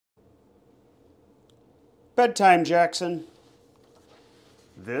Bedtime, Jackson.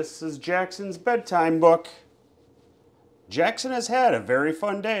 This is Jackson's bedtime book. Jackson has had a very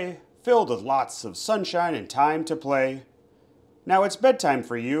fun day, filled with lots of sunshine and time to play. Now it's bedtime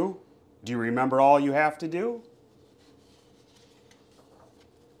for you. Do you remember all you have to do?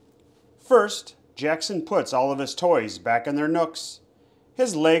 First, Jackson puts all of his toys back in their nooks.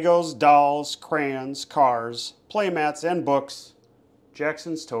 His Legos, dolls, crayons, cars, playmats, and books.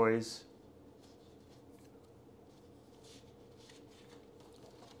 Jackson's toys.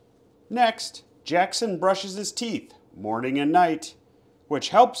 Next, Jackson brushes his teeth morning and night, which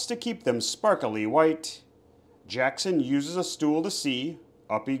helps to keep them sparkly white. Jackson uses a stool to see.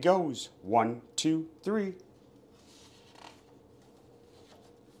 Up he goes. 1, 2, 3.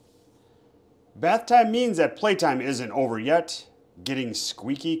 Bath time means that playtime isn't over yet. Getting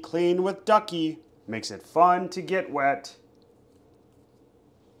squeaky clean with Ducky makes it fun to get wet.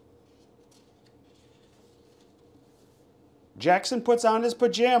 Jackson puts on his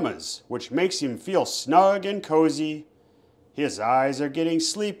pajamas, which makes him feel snug and cozy. His eyes are getting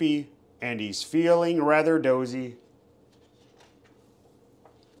sleepy, and he's feeling rather dozy.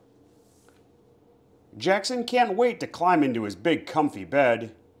 Jackson can't wait to climb into his big comfy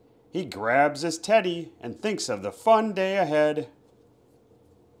bed. He grabs his teddy and thinks of the fun day ahead.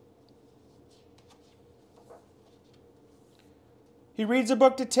 He reads a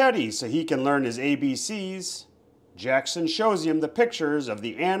book to Teddy so he can learn his ABCs. Jackson shows him the pictures of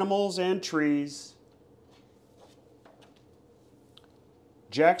the animals and trees.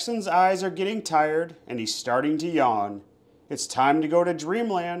 Jackson's eyes are getting tired and he's starting to yawn. It's time to go to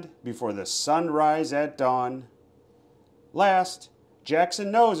dreamland before the sunrise at dawn. Last,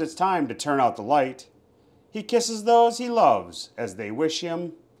 Jackson knows it's time to turn out the light. He kisses those he loves as they wish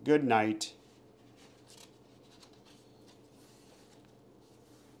him good night.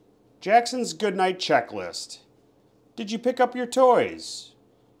 Jackson's goodnight checklist. Did you pick up your toys?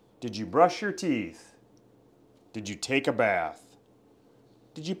 Did you brush your teeth? Did you take a bath?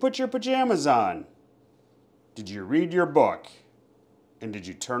 Did you put your pajamas on? Did you read your book? And did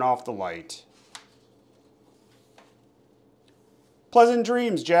you turn off the light? Pleasant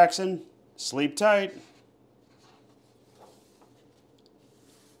dreams, Jackson. Sleep tight.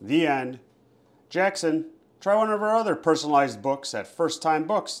 The end. Jackson, try one of our other personalized books at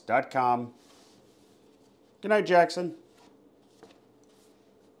firsttimebooks.com. Good night, Jackson.